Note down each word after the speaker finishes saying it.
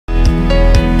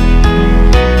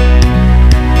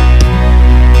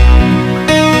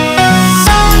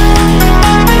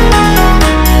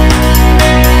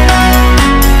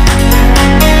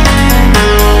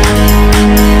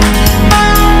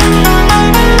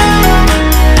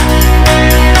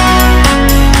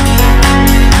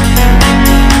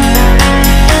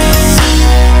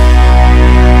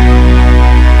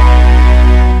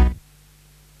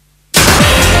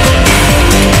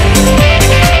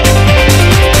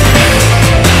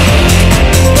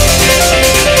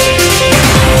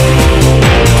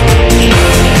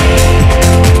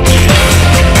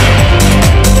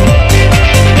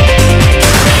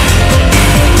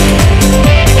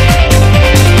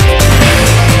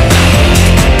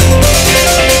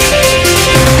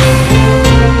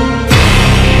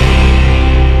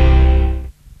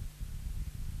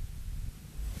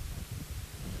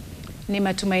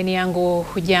matumaini yangu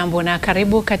hujambo na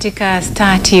karibu katika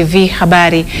Star TV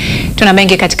Habari. Tuna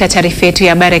mengi katika taarifa yetu ya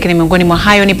habari, lakini miongoni mwa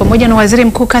hayo ni pamoja na Waziri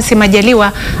Mkuu Kassim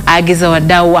Majaliwa aagiza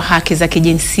wadau wa haki za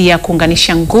kijinsia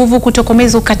kuunganisha nguvu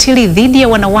kutokomeza ukatili dhidi ya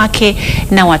wanawake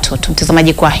na watoto.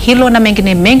 Mtazamaji, kwa hilo na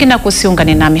mengine mengi na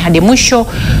kusiungane nami hadi mwisho,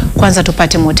 kwanza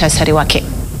tupate muhtasari wake.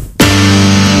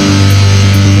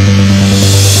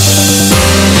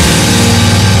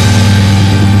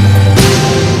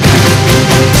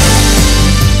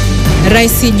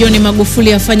 Rais John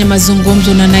Magufuli afanya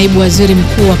mazungumzo na naibu waziri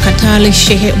mkuu wa Qatar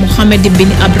Sheikh Mohammed bin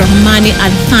Abdulrahman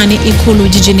Al Thani Ikulu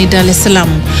jijini Dar es Salaam.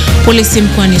 Polisi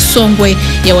mkoani Songwe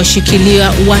yawashikilia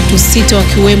watu 6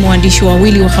 wakiwemo waandishi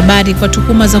wawili wa habari kwa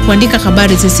tuhuma za kuandika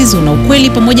habari zisizo na ukweli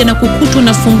pamoja na kukutwa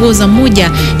na funguo za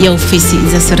moja ya ofisi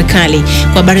za serikali.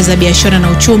 Kwa habari za biashara na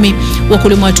uchumi,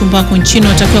 wakulima wa tumbaku nchini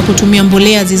watakiwa kutumia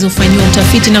mbolea zilizofanywa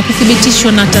utafiti na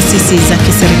kuthibitishwa na taasisi za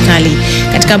kiserikali.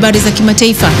 Katika habari za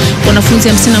kimataifa, wanafunzi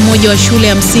 51 wa shule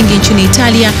ya msingi nchini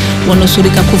Italia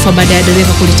wanusurika kufa baada ya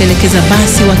dereva kulitelekeza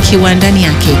basi wakiwa ndani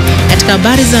yake. Katika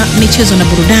habari za michezo na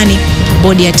burudani,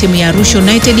 bodi ya timu ya Arusha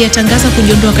United yatangaza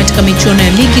kujiondoa katika michuano ya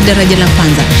ligi daraja la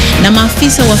kwanza, na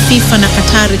maafisa wa FIFA na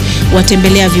Qatar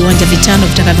watembelea viwanja vitano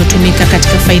vitakavyotumika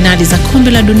katika fainali za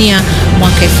kombe la dunia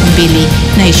mwaka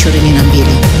 2022.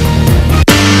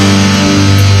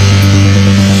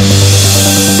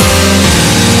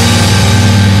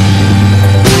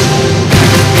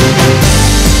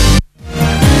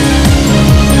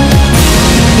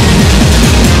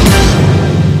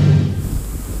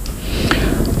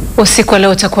 Usiku wa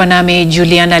leo utakuwa nami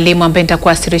Juliana Limo ambaye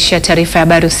nitakuwasilisha taarifa ya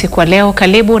habari usiku wa leo.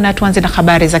 Karibu na tuanze na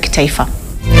habari za kitaifa.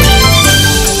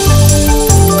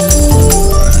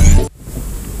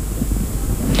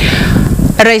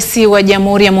 Rais wa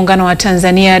Jamhuri ya Muungano wa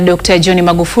Tanzania Dr. John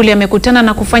Magufuli amekutana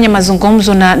na kufanya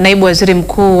mazungumzo na naibu waziri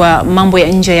mkuu wa mambo ya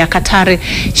nje ya Qatar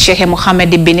Sheikh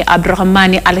Mohammed bin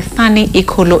Abdulrahman Al Thani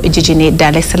Ikulu jijini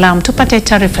Dar es Salaam. Tupate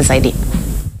taarifa zaidi.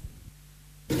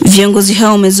 Viongozi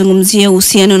hao wamezungumzia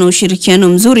uhusiano na ushirikiano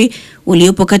mzuri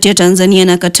uliopo kati ya Tanzania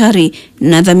na Katari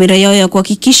na dhamira yao ya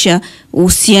kuhakikisha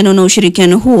uhusiano na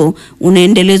ushirikiano huo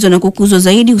unaendelezwa na kukuzwa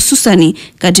zaidi, hususani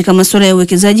katika masuala ya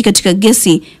uwekezaji katika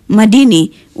gesi,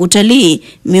 madini, utalii,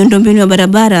 miundombinu ya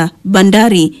barabara,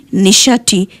 bandari,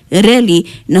 nishati, reli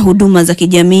na huduma za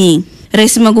kijamii.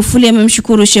 Rais Magufuli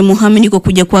amemshukuru Sheikh Mohammed kwa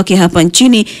kuja kwake hapa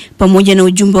nchini pamoja na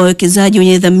ujumbe wa wawekezaji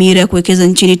wenye dhamira ya kuwekeza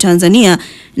nchini Tanzania,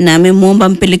 na amemwomba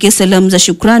mpelekee salamu za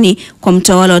shukrani kwa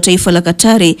mtawala wa taifa la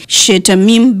Katari Sheikh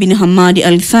Tamim bin Hamad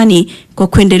Al Thani kwa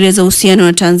kuendeleza uhusiano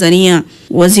na Tanzania.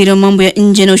 Waziri wa mambo ya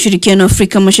nje na ushirikiano wa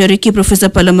Afrika Mashariki Profesa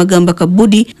Palamagamba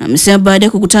Kabudi amesema baada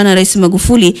ya kukutana na Rais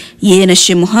Magufuli, yeye na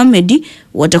Sheikh Mohammed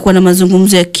watakuwa na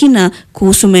mazungumzo ya kina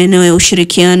kuhusu maeneo ya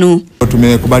ushirikiano.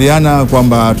 Tumekubaliana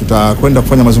kwamba tutakwenda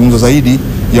kufanya mazungumzo zaidi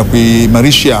ya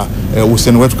kuimarisha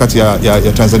uhusiano wetu kati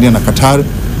ya Tanzania na Qatar,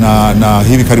 na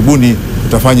hivi karibuni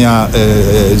tutafanya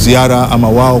ziara ama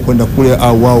wao kwenda kule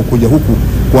au wao kuja huku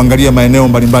kuangalia maeneo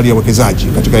mbalimbali ya uwekezaji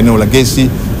katika eneo la gesi,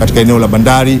 katika eneo la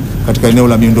bandari, katika eneo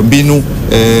la miundombinu,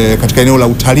 katika eneo la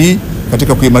utalii,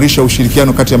 katika kuimarisha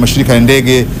ushirikiano kati ya mashirika ya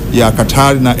ndege ya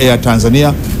Qatar na Air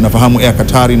Tanzania. Nafahamu Air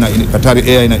Qatar na Qatar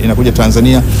Air inakuja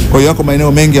Tanzania. Kwa hiyo yako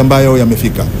maeneo mengi ambayo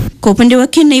yamefika. Kwa upande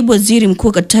wake, naibu waziri mkuu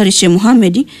wa Qatar Sheikh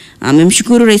Mohammed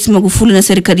amemshukuru Rais Magufuli na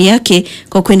serikali yake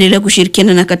kwa kuendelea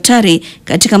kushirikiana na Qatar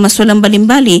katika masuala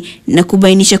mbalimbali na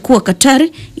kubainisha kuwa Qatar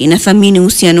inathamini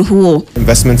uhusiano huo.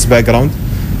 Investments background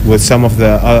with some of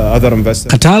the other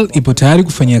investors. Qatar ipo tayari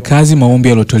kufanyia kazi maombi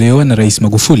yaliyotolewa na Rais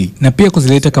Magufuli na pia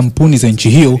kuzileta kampuni za nchi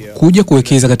hiyo kuja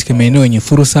kuwekeza katika maeneo yenye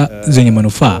fursa zenye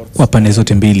manufaa kwa pande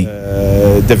zote mbili.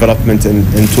 Development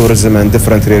in tourism and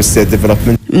different real estate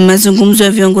development. Mazungumzo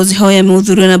ya viongozi hao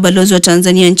yamehudhuriwa na balozi wa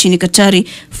Tanzania nchini Katari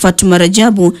Fatuma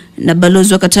Rajabu na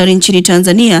balozi wa Katari nchini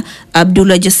Tanzania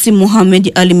Abdullah Jassim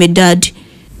Mohamed Ali Medad.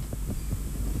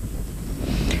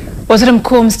 Waziri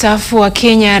Mkuu mstaafu wa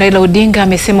Kenya Raila Odinga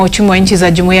amesema uchumi wa nchi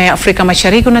za Jumuiya ya Afrika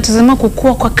Mashariki unatazama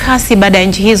kukua kwa kasi baada ya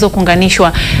nchi hizo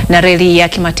kuunganishwa na reli ya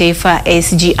kimataifa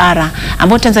SGR,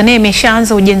 ambapo Tanzania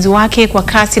imeshaanza ujenzi wake kwa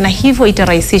kasi na hivyo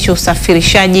itarahisisha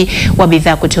usafirishaji wa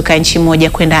bidhaa kutoka nchi moja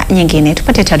kwenda nyingine.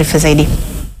 Tupate taarifa zaidi.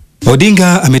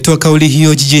 Odinga ametoa kauli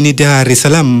hiyo jijini Dar es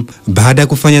Salaam baada ya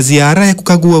kufanya ziara ya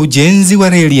kukagua ujenzi wa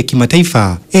reli ya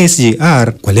kimataifa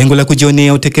SGR kwa lengo la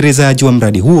kujionea utekelezaji wa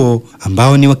mradi huo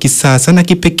ambao ni wa kisasa na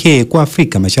kipekee kwa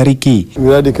Afrika Mashariki.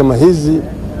 Miradi kama hizi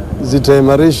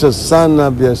zitaimarisha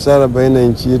sana biashara baina ya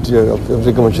nchi yetu ya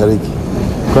Afrika Mashariki.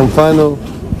 Kwa mfano,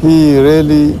 hii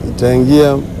reli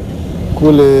itaingia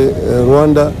kule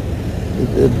Rwanda,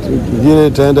 ingine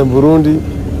itaenda Burundi,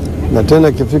 na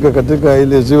tena kifika katika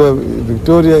ile ziwa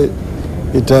Victoria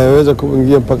itaweza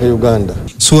kuingia mpaka Uganda.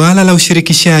 Suala la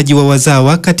ushirikishaji wa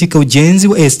wazawa katika ujenzi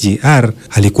wa SGR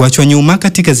halikuachwa nyuma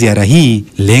katika ziara hii,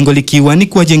 lengo likiwa ni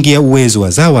kuwajengea uwezo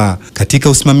wazawa katika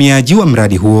usimamiaji wa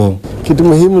mradi huo. Kitu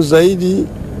muhimu zaidi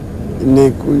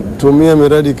ni kutumia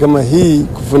miradi kama hii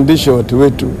kufundisha watu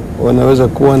wetu wanaweza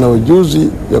kuwa na ujuzi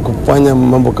ya kufanya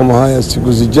mambo kama haya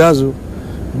siku zijazo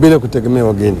bila kutegemea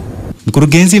wageni.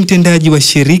 Mkurugenzi mtendaji wa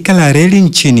shirika la reli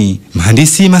nchini,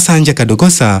 Mhandisi Masanja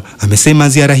Kadogosa, amesema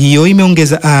ziara hiyo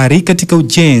imeongeza ari katika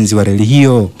ujenzi wa reli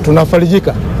hiyo.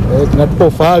 Tunafarijika, tunatupa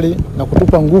ufahari na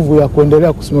kutupa nguvu ya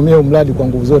kuendelea kusimamia mradi kwa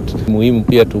nguvu zote. Muhimu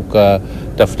pia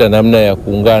tukatafuta namna ya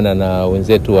kuungana na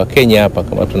wenzetu wa Kenya hapa,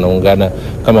 kama tunaungana,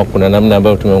 kama kuna namna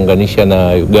ambayo tumeunganisha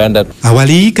na Uganda.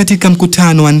 Awali katika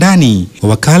mkutano wa ndani,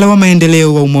 wakala wa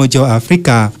maendeleo wa Umoja wa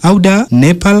Afrika, AUDA,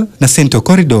 Nepal na Central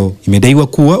Corridor imedaiwa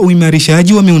kuwa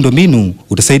uimarishaji wa miundombinu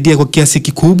utasaidia kwa kiasi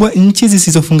kikubwa nchi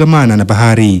zisizofungamana na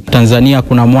bahari. Tanzania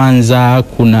kuna Mwanza,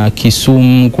 kuna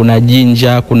Kisumu, kuna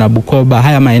Jinja, kuna Bukoba.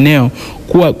 Haya maeneo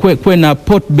kuwe na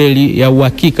port belly ya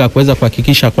uhakika kuweza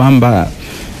kuhakikisha kwamba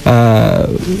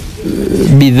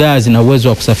bidhaa zina uwezo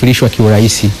wa kusafirishwa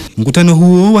kiurahisi. Mkutano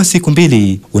huo wa siku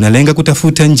mbili unalenga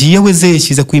kutafuta njia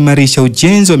wezeshi za kuimarisha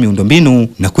ujenzi wa miundombinu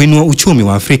na kuinua uchumi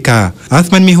wa Afrika.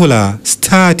 Athman Mihola,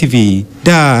 Star TV,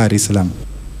 Dar es Salaam.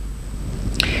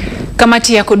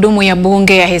 Kamati ya kudumu ya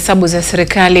bunge ya hesabu za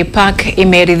serikali PAC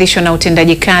imeridhishwa na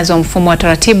utendaji kazi wa mfumo wa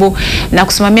taratibu na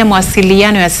kusimamia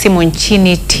mawasiliano ya simu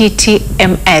nchini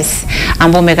TTMS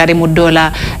ambao umegharimu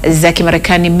dola za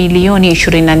Kimarekani milioni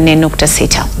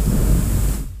 24.6.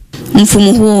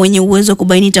 Mfumo huo wenye uwezo wa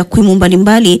kubaini takwimu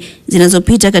mbalimbali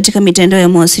zinazopita katika mitandao ya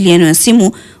mawasiliano ya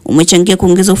simu umechangia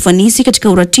kuongeza ufanisi katika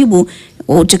uratibu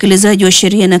wa utekelezaji wa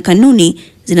sheria na kanuni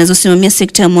zinazosimamia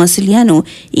sekta ya mawasiliano,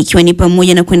 ikiwa ni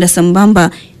pamoja na kwenda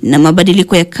sambamba na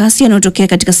mabadiliko ya kasi yanayotokea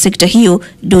katika sekta hiyo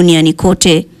duniani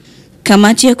kote.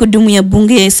 Kamati ya kudumu ya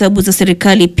bunge ya hesabu za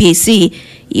serikali PAC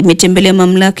imetembelea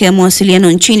mamlaka ya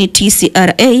mawasiliano nchini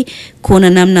TCRA kuona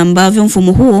namna ambavyo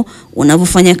mfumo huo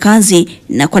unavyofanya kazi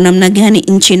na kwa namna gani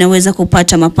nchi inaweza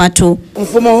kupata mapato.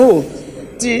 Mfumo huu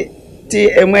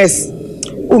TTMS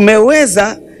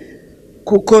umeweza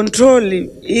kukontroli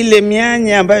ile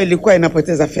mianya ambayo ilikuwa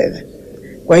inapoteza fedha.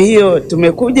 Kwa hiyo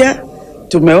tumekuja,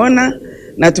 tumeona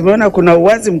kuna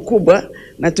uwazi mkubwa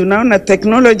na tunaona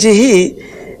teknoloji hii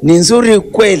ni nzuri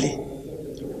kweli.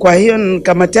 Kwa hiyo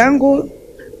kamati yangu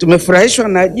tumefurahishwa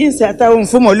na jinsi hata huu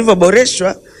mfumo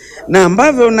ulivyoboreshwa na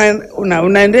ambavyo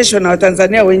unaendeshwa na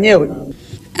Watanzania wenyewe.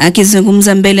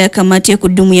 Akizungumza mbele ya kamati ya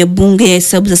kudumu ya bunge ya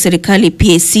hesabu za serikali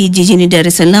PAC jijini Dar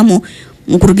es Salaam,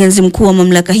 mkurugenzi mkuu wa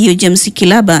mamlaka hiyo James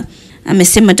Kilaba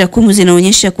amesema takwimu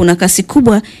zinaonyesha kuna kasi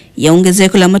kubwa ya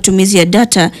ongezeko la matumizi ya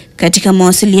data katika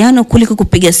mawasiliano kuliko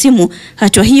kupiga simu.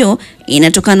 Hatua hiyo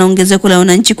inatokana na ongezeko la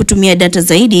wananchi kutumia data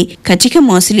zaidi katika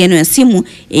mawasiliano ya simu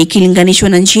ikilinganishwa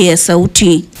na njia ya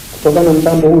sauti. Kutokana na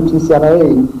mtambo huu, TCRA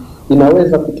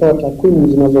inaweza kutoa takwimu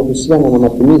zinazohusiana na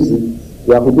matumizi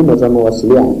ya huduma za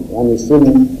mawasiliano, yani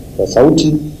simu za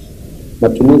sauti,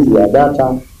 matumizi ya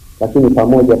data, lakini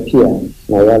pamoja pia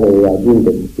na yale ya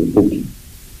jumbe fupi.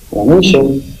 Na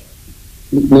mwisho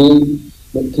ni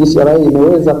TCRA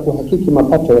imeweza kuhakiki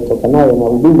mapato yatokanayo na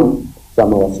huduma za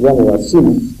mawasiliano ya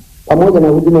simu pamoja na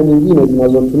huduma nyingine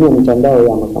zinazotumia mitandao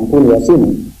ya makampuni ya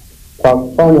simu kwa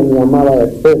kufanya miamala ya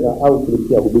fedha au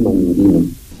kulipia huduma nyingine.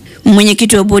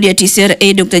 Mwenyekiti wa bodi ya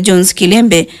TCRA Dr. Jones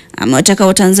Kilembe amewataka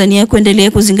Watanzania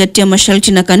kuendelea kuzingatia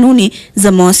masharti na kanuni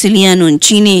za mawasiliano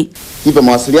nchini. Hivyo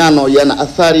mawasiliano yana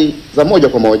athari za moja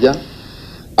kwa moja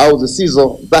au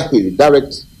zisizo dhahiri,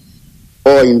 direct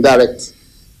or indirect,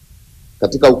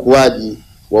 katika ukuaji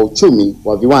wa uchumi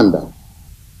wa viwanda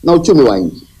na uchumi wa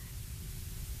nchi.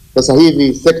 Sasa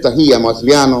hivi sekta hii ya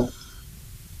mawasiliano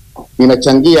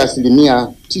inachangia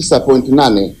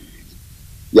 9.8%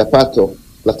 ya pato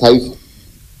la taifa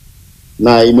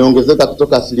na imeongezeka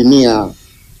kutoka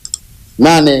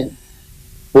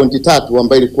 8.3%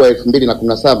 ambayo ilikuwa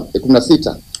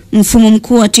 2016. Mfumo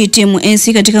mkuu wa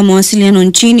TTMS katika mawasiliano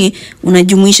nchini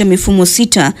unajumuisha mifumo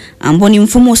 6 ambao ni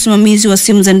mfumo wa usimamizi wa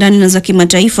simu za ndani na za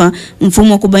kimataifa,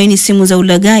 mfumo wa kubaini simu za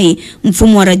ulaghai,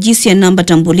 mfumo wa rajisi ya namba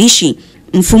tambulishi,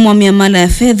 mfumo wa miamala ya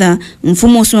fedha,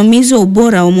 mfumo wa usimamizi wa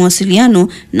ubora wa mawasiliano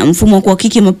na mfumo wa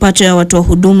kuhakiki mapato ya watu wa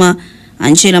huduma.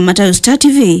 Angela Matayo, Star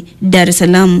TV, Dar es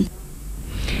Salaam.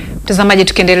 Mtazamaji,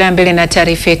 tukiendelea mbele na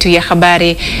taarifa yetu ya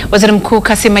habari, Waziri Mkuu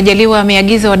Kassim Majaliwa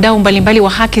ameagiza wadau mbalimbali wa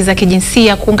haki za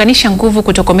kijinsia kuunganisha nguvu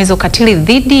kutokomeza ukatili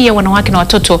dhidi ya wanawake na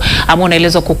watoto ambao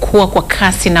unaelezwa kukua kwa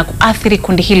kasi na kuathiri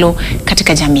kundi hilo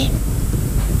katika jamii.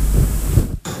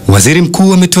 Waziri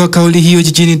Mkuu ametoa kauli hiyo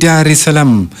jijini Dar es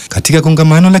Salaam katika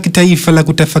kongamano la kitaifa la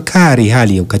kutafakari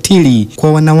hali ya ukatili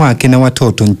kwa wanawake na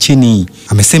watoto nchini.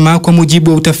 Amesema kwa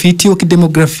mujibu wa utafiti wa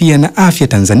kidemografia na afya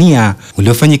Tanzania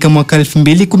uliofanyika mwaka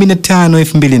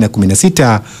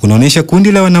 2015-2016 unaonyesha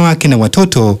kundi la wanawake na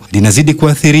watoto linazidi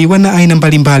kuathiriwa na aina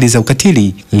mbalimbali za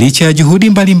ukatili licha ya juhudi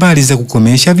mbalimbali za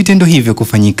kukomesha vitendo hivyo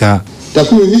kufanyika.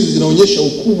 Takwimu hizi zinaonyesha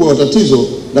ukubwa wa tatizo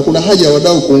na kuna haja ya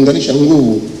wadau kuunganisha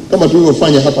nguvu kama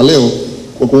tulivyofanya hapa leo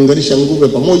kwa kuunganisha nguvu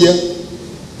pamoja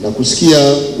na kusikia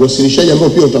wasilishaji ambao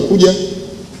pia utakuja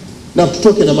na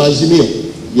tutoke na maazimio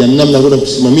ya namna ya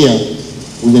kusimamia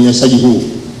unyanyasaji huu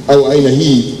au aina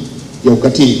hii ya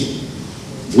ukatili.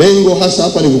 Lengo hasa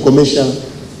hapa ni kukomesha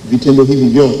vitendo hivi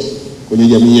vyote kwenye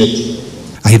jamii yetu.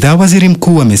 Aidha, waziri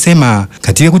mkuu amesema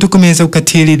katika kutokomeza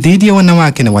ukatili dhidi ya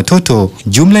wanawake na watoto,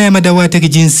 jumla ya madawati ya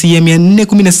kijinsia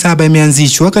 417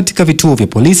 yameanzishwa katika vituo vya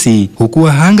polisi, huku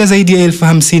wahanga zaidi ya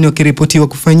 50,000 wakiripotiwa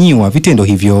kufanyiwa vitendo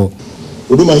hivyo.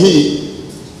 Huduma hii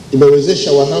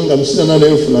imewezesha wahanga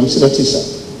 58,059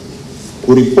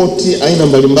 kuripoti aina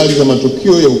mbalimbali za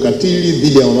matukio ya ukatili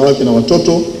dhidi ya wanawake na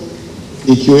watoto,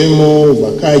 ikiwemo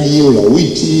ubakaji,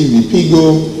 ulawiti,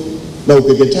 vipigo na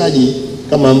ukeketaji,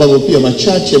 kama ambavyo pia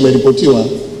machache yameripotiwa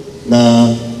na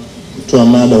mtoa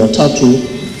mada wa tatu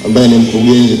ambaye ni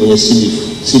mkurugenzi kwenye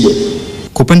CDF.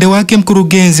 Kwa upande wake,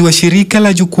 mkurugenzi wa shirika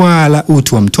la jukwaa la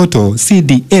utu wa mtoto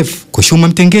CDF Kushuma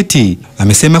Mtengeti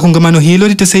amesema kongamano hilo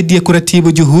litasaidia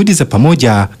kuratibu juhudi za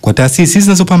pamoja kwa taasisi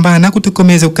zinazopambana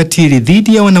kutokomeza ukatili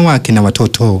dhidi ya wanawake na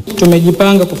watoto.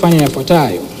 Tumejipanga kufanya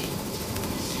yafuatayo: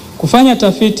 kufanya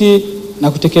tafiti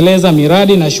na kutekeleza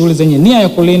miradi na shughuli zenye nia ya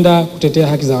kulinda, kutetea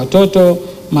haki za watoto,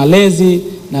 malezi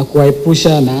na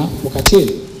kuwaepusha na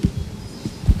ukatili.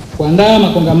 Kuandaa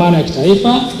makongamano ya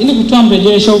kitaifa ili kutoa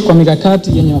mrejesho kwa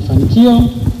mikakati yenye mafanikio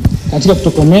katika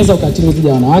kutokomeza ukatili dhidi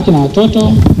ya wanawake na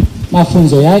watoto,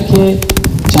 mafunzo yake,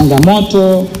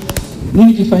 changamoto,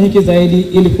 nini kifanyike zaidi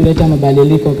ili kuleta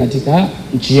mabadiliko katika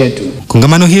nchi yetu.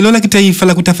 Kongamano hilo la kitaifa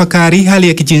la kutafakari hali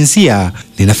ya kijinsia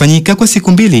linafanyika kwa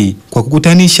siku 2 kwa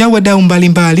kukutanisha wadau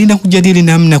mbalimbali na kujadili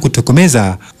namna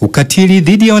kutokomeza ukatili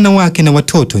dhidi ya wanawake na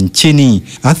watoto nchini.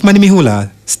 Athmani Mihula,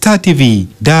 Star TV,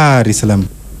 Dar es Salaam.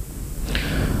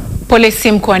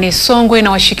 Polisi mkoani Songwe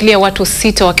inawashikilia watu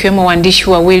 6 wakiwemo waandishi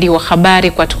wawili wa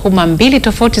habari kwa tuhuma 2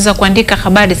 tofauti za kuandika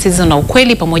habari zisizo na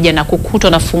ukweli pamoja na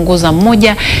kukutwa na funguza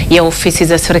moja ya ofisi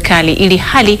za serikali, ili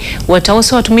hali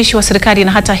watausa watumishi wa serikali,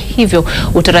 na hata hivyo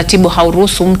utaratibu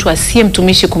hauruhusu mtu asiye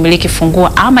mtumishi kumiliki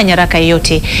fungua ama nyaraka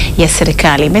yoyote ya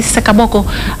serikali. Messi Kaboko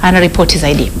anaripoti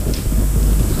zaidi.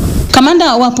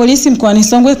 Kamanda wa polisi mkoani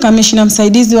Songwe, kamishna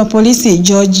msaidizi wa polisi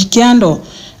George Kiando,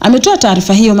 ametoa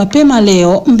taarifa hiyo mapema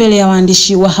leo mbele ya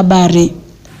waandishi wa habari.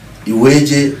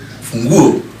 Iweje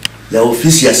funguo ya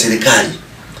ofisi ya serikali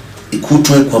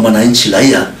ikutwe kwa mwananchi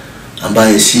raia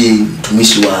ambaye si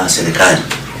mtumishi wa serikali?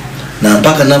 Na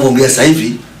mpaka ninavyoongea sasa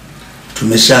hivi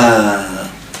tumesha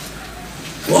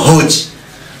wahoji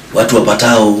watu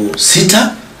wapatao 6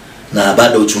 na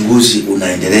bado uchunguzi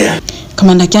unaendelea.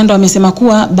 Kamanda Kiando amesema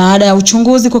kuwa baada ya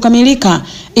uchunguzi kukamilika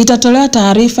itatolewa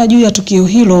taarifa juu ya tukio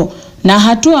hilo na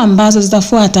hatua ambazo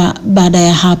zitafuata baada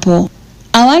ya hapo.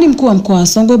 Awali, mkuu wa mkoa wa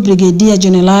Songwe Brigedia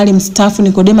Jenerali mstaafu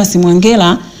Nicodemus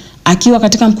Mwangela akiwa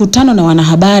katika mkutano na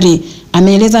wanahabari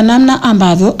ameeleza namna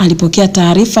ambavyo alipokea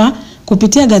taarifa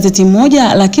kupitia gazeti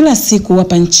moja la kila siku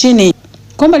hapa nchini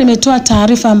kwamba limetoa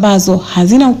taarifa ambazo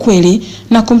hazina ukweli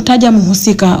na kumtaja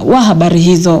mhusika wa habari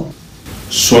hizo.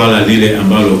 Swala lile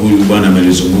ambalo huyu bwana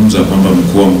amelizungumza kwamba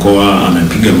mkuu wa mkoa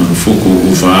amepiga marufuku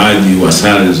uvaaji wa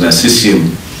sare za CCM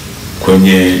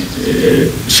kwenye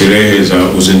sherehe za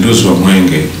uzinduzi wa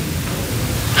mwenge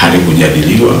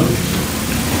halikujadiliwa.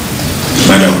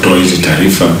 Baada ya kutoa hizi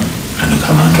taarifa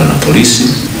anakamatwa na polisi.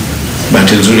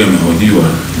 Bahati nzuri amehojiwa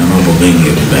na mambo mengi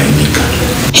yamebainika.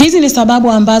 Hizi ni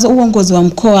sababu ambazo uongozi wa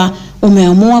mkoa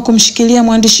umeamua kumshikilia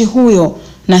mwandishi huyo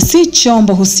na si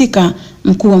chombo husika,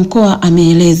 mkuu wa mkoa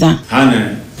ameeleza. Hana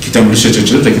kitambulisho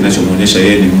chochote kinachomuonyesha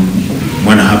yeye ni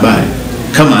mwanahabari.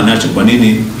 Kama anacho, kwa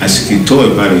nini asikitoe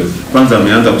pale? Kwanza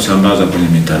ameanza kusambaza kwenye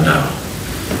mitandao.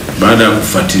 Baada ya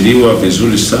kufuatiliwa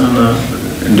vizuri sana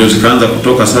ndio zikaanza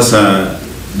kutoka. Sasa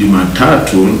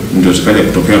Jumatatu ndio zikaja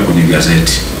kutokea kwenye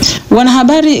gazeti.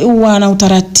 Wanahabari wana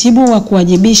utaratibu wa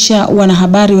kuwajibisha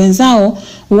wanahabari wenzao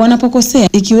wanapokosea,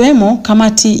 ikiwemo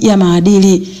kamati ya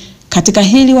maadili. Katika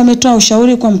hili wametoa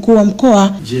ushauri kwa mkuu wa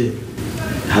mkoa. Je,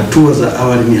 hatua za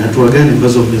awali ni hatua gani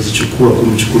ambazo mmezichukua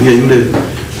kumchukulia yule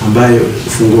ambaye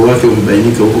ufunguo wake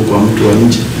umebainika huko kwa mtu wa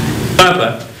nje?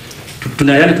 Hapa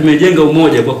yani tumejenga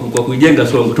umoja kwa kuijenga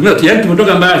Songwe.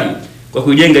 Tumetoka mbali kwa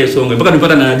kuijenga Songwe mpaka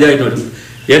tupata na ajali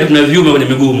yaani tuna vyuma kwenye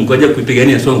miguu kwa ajili ya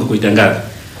kuipigania Songwe kuitangaza.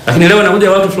 Lakini leo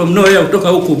wanakuja watu from nowhere kutoka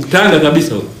huku Tanga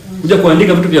kabisa kuja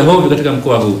kuandika vitu vya hovyo katika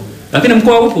mkoa huu. Lakini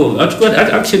mkoa upo, hachukua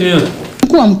action yoyote.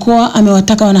 Mkuu wa mkoa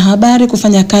amewataka wanahabari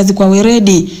kufanya kazi kwa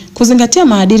weledi, kuzingatia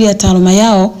maadili ya taaluma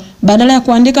yao badala ya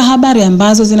kuandika habari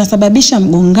ambazo zinasababisha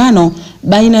mgongano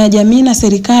baina ya jamii na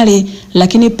serikali,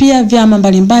 lakini pia vyama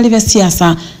mbalimbali vya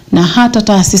siasa na hata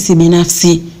taasisi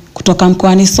binafsi. Kutoka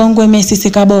mkoani Songwe, Messi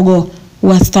Kabogo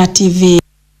wa Star TV.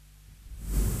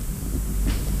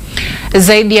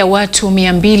 Zaidi ya watu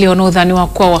 200 wanaodhaniwa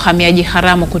kuwa wahamiaji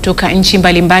haramu kutoka nchi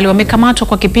mbalimbali wamekamatwa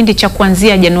kwa kipindi cha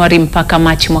kuanzia Januari mpaka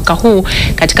Machi mwaka huu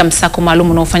katika msako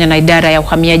maalum unaofanywa na idara ya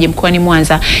uhamiaji mkoani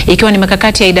Mwanza, ikiwa ni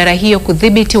mikakati ya idara hiyo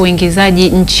kudhibiti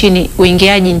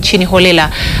uingiaji nchini holela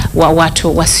wa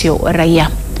watu wasio raia.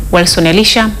 Wilson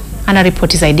Elisha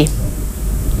anaripoti zaidi.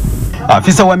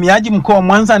 Afisa uhamiaji mkoa wa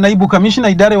Mwanza, naibu kamishna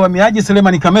idara ya uhamiaji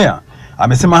Selemani Kamea,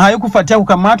 amesema hayo kufuatia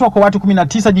kukamatwa kwa watu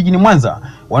 19 jijini Mwanza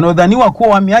wanaodhaniwa kuwa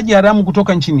wahamiaji haramu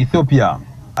kutoka nchini Ethiopia.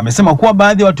 Amesema kuwa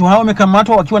baadhi ya watu hao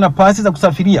wamekamatwa wakiwa na pasi za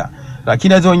kusafiria,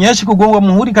 lakini hazionyeshi kugonga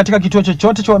muhuri katika kituo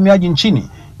chochote cha uhamiaji nchini,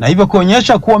 na hivyo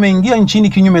kuonyesha kuwa wameingia nchini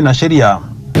kinyume na sheria.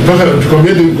 Mpaka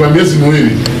kwa miezi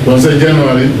miwili kuanzia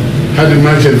Januari hadi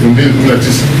Machi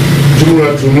 2019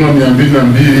 jumla tunua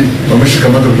 202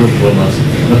 wameshikamatwa kutoka kwa Mwanza,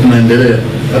 na tunaendelea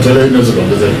hata leo inaweza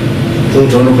kuongezeka. Kwa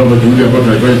utaona kwamba juhudi ambayo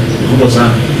tunaifanya ni kubwa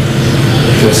sana.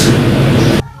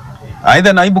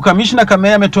 Aidha, naibu kamishna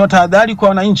Kamea ametoa tahadhari kwa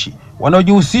wananchi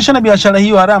wanaojihusisha na biashara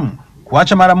hiyo haramu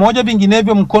kuacha mara moja,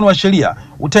 vinginevyo mkono wa sheria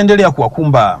utaendelea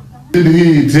kuwakumba.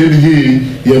 Trendi hii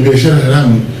ya biashara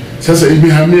haramu sasa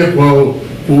imehamia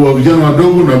kwa vijana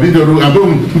wadogo na vijana wadogo ambao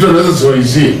mtu anaweza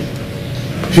siwaizie.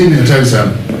 Hii ni hatari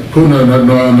sana. Kwa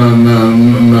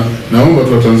naomba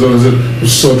tu Watanzania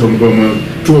usoto mkono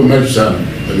tuwe macho sana.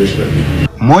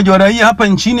 Mmoja wa raia hapa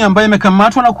nchini ambaye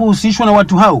amekamatwa na kuhusishwa na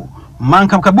watu hao,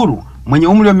 Manka Kaburu, mwenye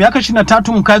umri wa miaka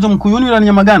 23, mkazi wa Mkuyuni wilayani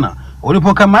Nyamagana,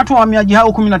 walipokamatwa wahamiaji hao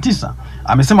 19,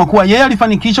 amesema kuwa yeye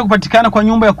alifanikisha kupatikana kwa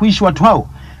nyumba ya kuishi watu hao,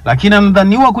 lakini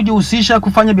anadhaniwa kujihusisha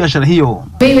kufanya biashara hiyo.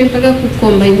 Mimi mpaka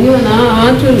kukombaniwa na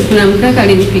watu, kuna mkaka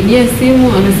alinipigia simu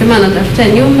akasema anatafuta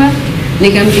nyumba.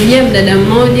 Nikampigia mdada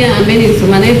mmoja ambaye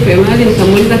nilisoma naye primary,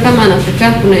 nikamuuliza kama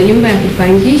anataka kuna nyumba ya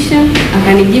kupangisha,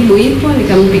 akanijibu ipo.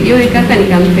 Nikampigia yule kaka,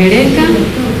 nikampeleka,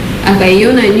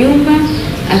 akaiona nyumba,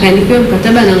 akanipewa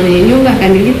mkataba na mwenye nyumba,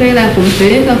 akanilipa hela ya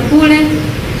kumpeleka kule,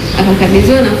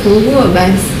 akakabidhiwa na funguo.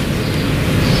 Basi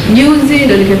juzi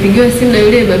ndo nikapigiwa simu na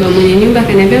yule baba mwenye nyumba,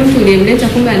 akaniambia mtu uliyemleta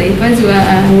kumbe anahifadhi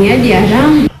wahamiaji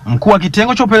haramu. Mkuu wa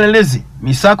kitengo cha upelelezi,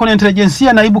 misako na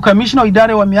intelijensia, naibu kamishna wa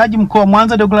idara ya uhamiaji mkoa wa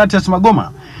Mwanza Deogratias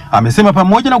Magoma, amesema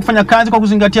pamoja na kufanya kazi kwa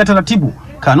kuzingatia taratibu,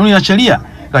 kanuni na sheria,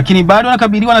 lakini bado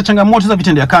anakabiliwa na changamoto za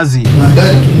vitendea kazi.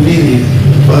 Magari mbili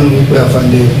kwa ya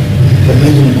afande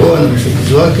mkoa na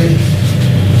msaidizi wake.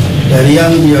 Gari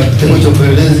yangu ya kitengo cha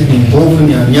upelelezi ni mbovu,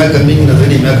 ni ya miaka mingi na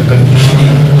zaidi ya miaka karibu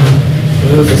 20.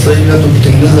 Kwa hiyo sasa hivi hata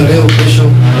kutengeneza leo kesho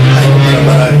haiko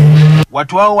barabarani.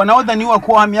 Watu hao wanaodhaniwa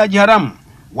kuwa wahamiaji haramu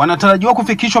wanatarajiwa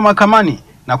kufikishwa mahakamani,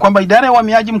 na kwamba idara ya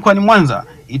uhamiaji mkoani Mwanza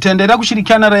itaendelea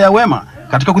kushirikiana na raia wema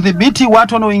katika kudhibiti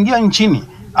watu wanaoingia nchini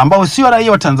ambao sio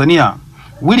raia wa Tanzania.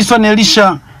 Wilson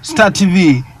Elisha, Star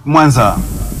TV, Mwanza.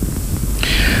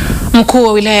 Mkuu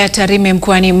wa wilaya ya Tarime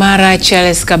mkoani Mara,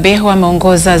 Charles Kabeho,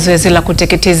 ameongoza zoezi la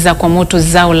kuteketeza kwa moto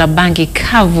zao la bangi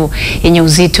kavu yenye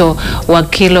uzito wa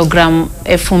kilogramu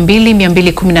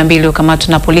 2212 ukamatwa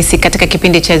na polisi katika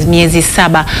kipindi cha miezi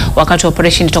 7 wakati wa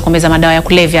operation tokomeza madawa ya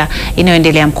kulevya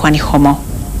inayoendelea mkoani humo.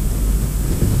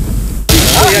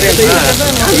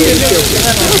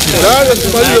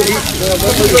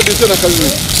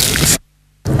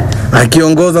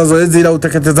 Akiongoza zoezi la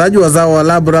uteketezaji wa zao wa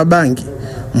labra bangi,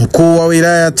 mkuu wa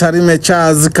wilaya ya Tarime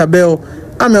Charles Kabeho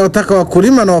amewataka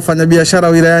wakulima na wafanyabiashara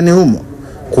wilayani humo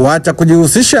kuacha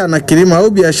kujihusisha na kilimo au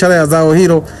biashara ya zao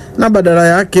hilo, na badala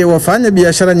yake wafanye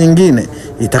biashara nyingine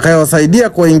itakayowasaidia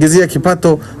kuwaingizia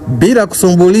kipato bila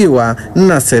kusumbuliwa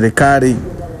na serikali.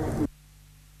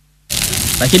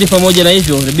 Lakini pamoja na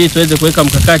hivyo, inabidi tuweze kuweka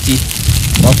mkakati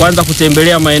wa kwanza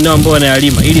kutembelea maeneo ambayo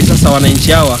wanayalima, ili sasa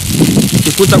wananchi hawa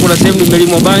ukikuta kuna sehemu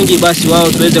imelimwa bangi, basi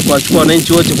wao tuweze kuwachukua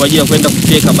wananchi wote kwa ajili ya kwenda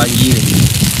kufyeka bangi ile.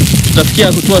 Tutafikia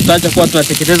hatua tutaacha kuwa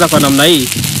tunateketeza kwa namna hii,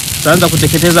 tutaanza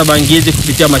kuteketeza bangi hizi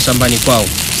kupitia mashambani kwao.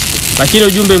 Lakini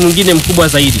ujumbe mwingine mkubwa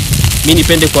zaidi, mimi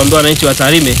nipende kuambia wananchi wa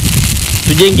Tarime,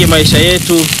 tujenge maisha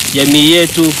yetu, jamii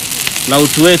yetu na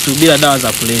utu wetu bila dawa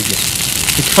za kulevya.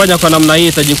 Tukifanya kwa namna hii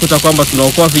tutajikuta kwamba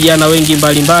tunaokoa vijana wengi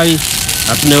mbalimbali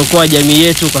na tunaokoa jamii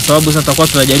yetu, kwa sababu sasa tutakuwa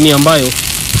tuna jamii ambayo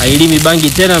hailimi bangi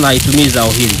tena na haitumii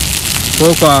zao hili.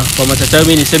 Kwa machache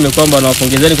mimi niseme kwamba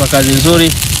nawapongezeni kwa kazi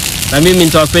nzuri, na mimi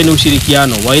nitawapeni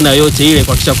ushirikiano wa aina yote ile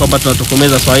kuhakikisha kwamba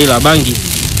tunatokomeza swala la bangi,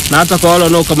 na hata kwa wale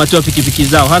wanaokamatiwa pikipiki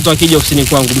zao, hata wakija ofisini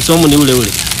kwangu msomo ni ule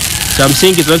ule. Cha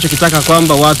msingi tunachokitaka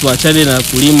kwamba watu waachane na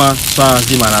kulima swala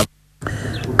zima la.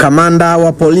 Kamanda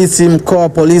wa polisi mkoa wa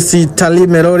polisi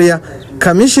Talime Roria,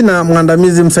 kamishina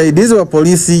mwandamizi msaidizi wa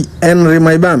polisi Henry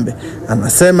Maibambe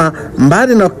anasema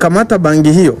mbali na kukamata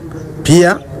bangi hiyo,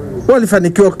 pia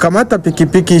walifanikiwa kukamata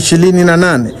pikipiki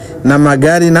 28 na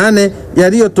magari 8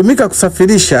 yaliyotumika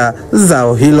kusafirisha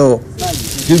zao hilo.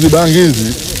 Hizi bangi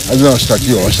hizi hazina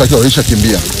washtakiwa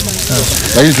walishakimbia.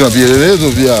 Lakini tuna vielelezo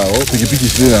vyao, pikipiki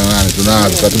 28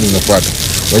 tunazo, taratibu zinafuata,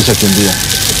 walishakimbia.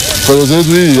 Kwa hiyo zoezi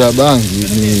hili la bangi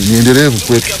ni endelevu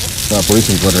kwetu na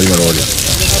polisi mkoa wa Roria.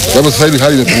 Japo sasa hivi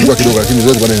hali imepungua kidogo, lakini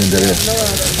zoezi bado linaendelea.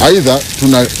 Aidha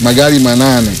tuna magari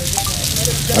 8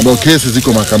 ambayo kesi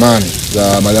ziko mahakamani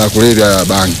za madawa ya kulevya ya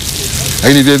bangi.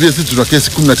 Lakini vile vile sisi tuna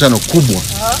kesi 15 kubwa.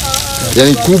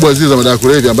 Yaani kubwa zile za madawa ya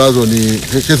kulevya ambazo ni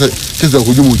kesi za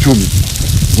kuhujumu uchumi.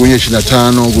 Gunia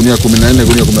 25, gunia 14,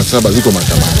 gunia 17 ziko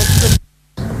mahakamani.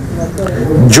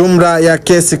 Jumla ya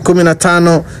kesi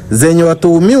 15 zenye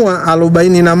watuhumiwa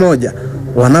 41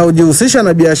 wanaojihusisha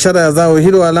na biashara ya zao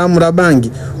hilo haramu la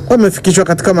bangi wamefikishwa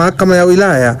katika mahakama ya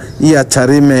wilaya ya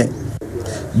Tarime.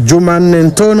 Jumanne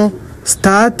Ntono,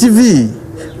 Star TV,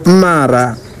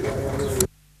 Mara.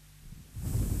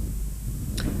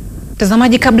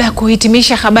 Mtazamaji, kabla ya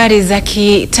kuhitimisha habari za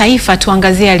kitaifa,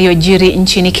 tuangazie yaliyojiri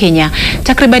nchini Kenya.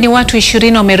 Takribani watu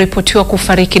 20 wameripotiwa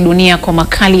kufariki dunia kwa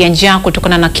makali ya njaa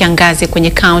kutokana na kiangazi kwenye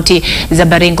kaunti za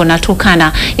Baringo na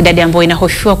Turkana, idadi ambayo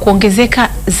inahofiwa kuongezeka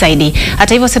zaidi.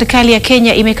 Hata hivyo, serikali ya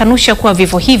Kenya imekanusha kuwa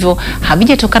vifo hivyo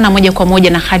havijatokana moja kwa moja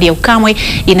na hali ya ukame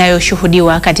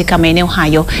inayoshuhudiwa katika maeneo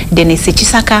hayo. Dennis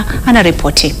Chisaka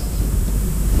anaripoti.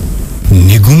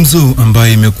 Ni gumzo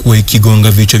ambayo imekuwa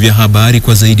ikigonga vichwa vya habari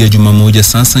kwa zaidi ya juma moja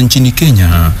sasa nchini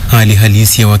Kenya. Hali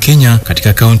halisi ya Wakenya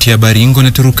katika kaunti ya Baringo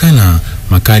na Turkana,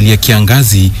 makali ya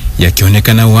kiangazi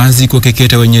yakionekana wazi kwa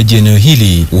keketa wenyeji eneo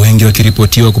hili, wengi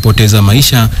wakiripotiwa kupoteza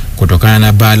maisha kutokana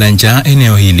na baa la njaa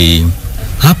eneo hili.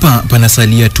 Hapa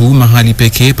panasalia tu mahali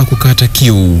pekee pa kukata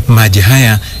kiu, maji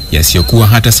haya yasiyokuwa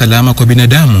hata salama kwa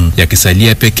binadamu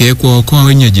yakisalia pekee kwa okoa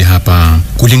wenyeji hapa.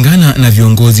 Kulingana na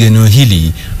viongozi eneo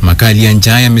hili, makali ya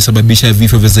njaa yamesababisha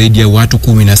vifo vya zaidi ya watu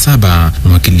 17,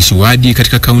 mwakilishi wadi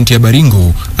katika kaunti ya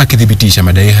Baringo akithibitisha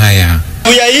madai haya.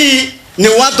 Kuya hii ni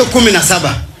watu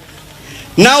 17.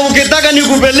 Na ukitaka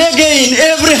nikupeleke in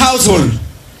every household,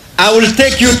 I will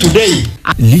take you today.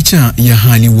 Licha ya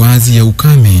hali wazi ya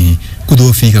ukame,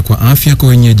 kudhoofika kwa afya kwa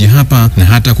wenyeji hapa na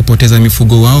hata kupoteza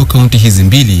mifugo wao kaunti hizi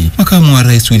mbili, makamu wa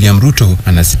rais William Ruto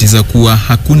anasitiza kuwa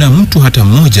hakuna mtu hata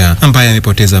mmoja ambaye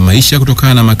amepoteza maisha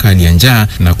kutokana na makali ya njaa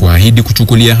na kuahidi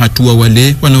kuchukulia hatua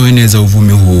wale wanaoeneza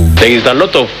uvumi huu. There is a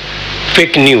lot of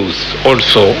fake news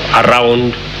also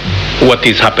around what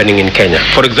is happening in Kenya.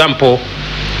 For example,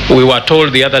 we were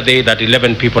told the other day that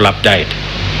 11 people have died.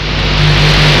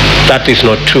 That is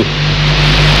not true.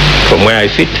 From where I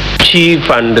sit, chief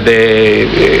and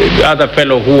the other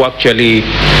fellow who actually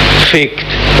faked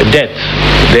death,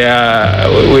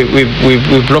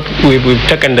 we've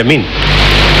taken them in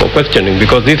for questioning,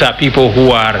 because these are people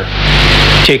who are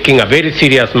taking a very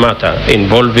serious matter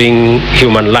involving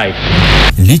human life.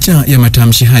 Licha ya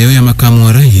matamshi hayo ya makamu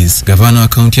wa rais, gavana wa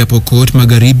kaunti ya Pokot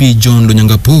Magharibi John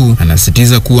Lonyangapuo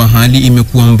anasitiza kuwa hali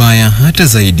imekuwa mbaya hata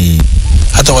zaidi.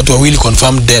 Hata watu wawili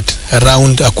confirmed death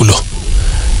around Akulo.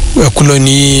 Akulo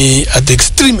ni at the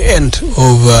extreme end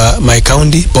of my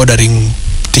county, bordering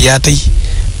Tiaty,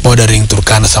 bordering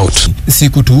Turkana South.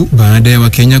 Siku tu baada ya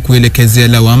Wakenya kuelekezea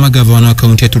lawama gavana wa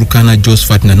kaunti ya Turkana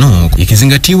Josephat Nanok,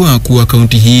 ikizingatiwa kuwa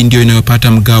kaunti hii ndio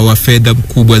inayopata mgao wa fedha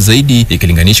mkubwa zaidi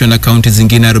ikilinganishwa na kaunti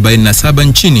zingine 47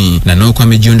 nchini, Nanok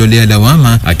amejiondolea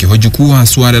lawama akihoji kuwa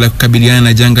suala la kukabiliana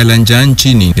na janga la njaa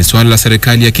nchini ni suala la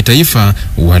serikali ya kitaifa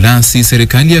wala si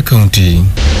serikali ya kaunti.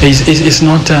 It's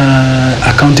not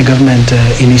a county government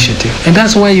initiative, and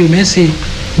that's why you may see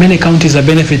many counties are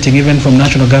benefiting even from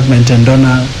national government and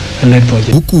donor-led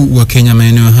projects. Huku Wakenya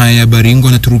maeneo haya ya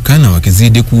Baringo na Turkana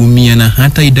wakizidi kuumia na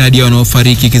hata idadi ya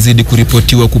wanaofariki ikizidi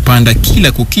kuripotiwa kupanda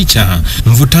kila kukicha,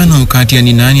 mvutano kati ya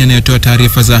ni nani anayetoa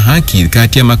taarifa za haki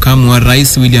kati ya makamu wa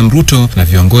rais William Ruto na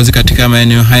viongozi katika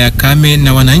maeneo haya kame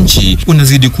na wananchi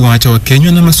unazidi kuacha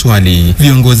Wakenya na maswali.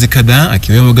 Viongozi kadhaa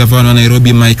akiwemo gavana wa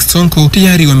Nairobi Mike Sonko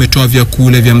tayari wametoa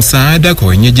vyakula vya msaada kwa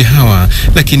wenyeji hawa,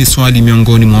 lakini swali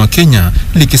miongoni mwa Wakenya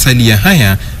likisalia,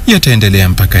 haya yataendelea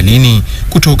mpaka lini?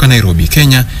 Kutoka Nairobi,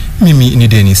 Kenya, mimi ni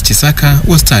Dennis Chisaka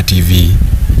wa Star TV.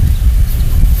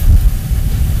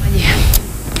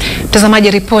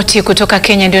 Mtazamaji, ripoti kutoka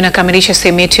Kenya ndio inakamilisha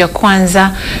sehemu yetu ya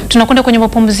kwanza. Tunakwenda kwenye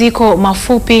mapumziko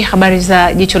mafupi. Habari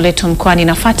za jicho letu mkoani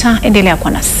inafuata. Endelea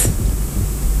kwa nasi.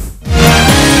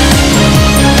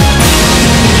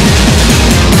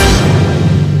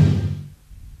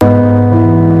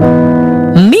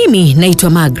 Mimi naitwa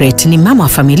Margaret, ni mama wa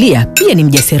familia, pia ni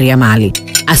mjasiriamali.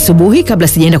 Asubuhi kabla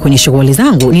sijaenda kwenye shughuli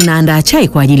zangu, ninaandaa chai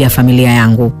kwa ajili ya familia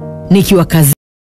yangu. Nikiwa kazi